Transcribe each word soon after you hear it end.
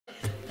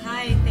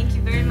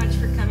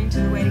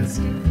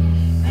missed you,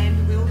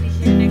 and we'll be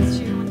here next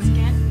year once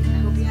again. I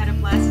hope you had a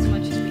blast as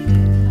much as we did.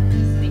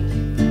 Thank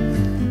you.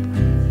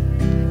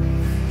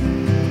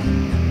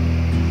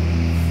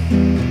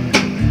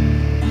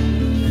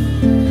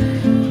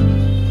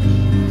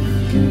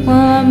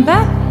 Well, I'm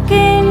back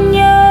in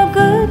your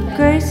good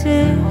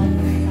graces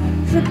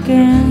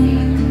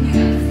again.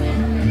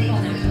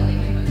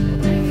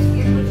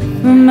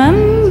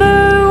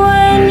 Remember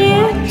when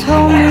you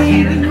told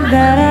me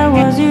that I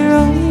was your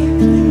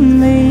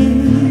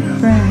only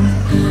friend?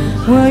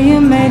 Well,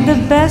 you made the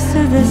best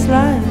of this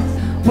life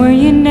where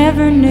you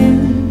never knew.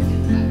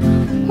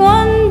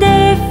 One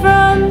day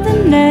from the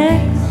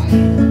next,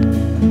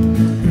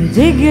 you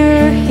dig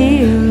your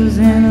heels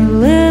in a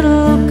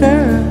little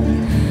girl,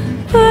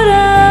 put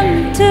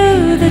 'em to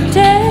the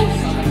test.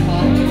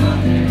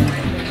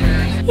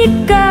 You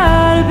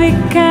gotta be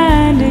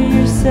kind to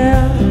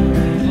yourself.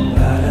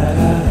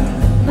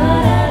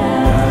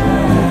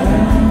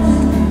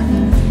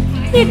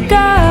 You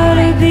got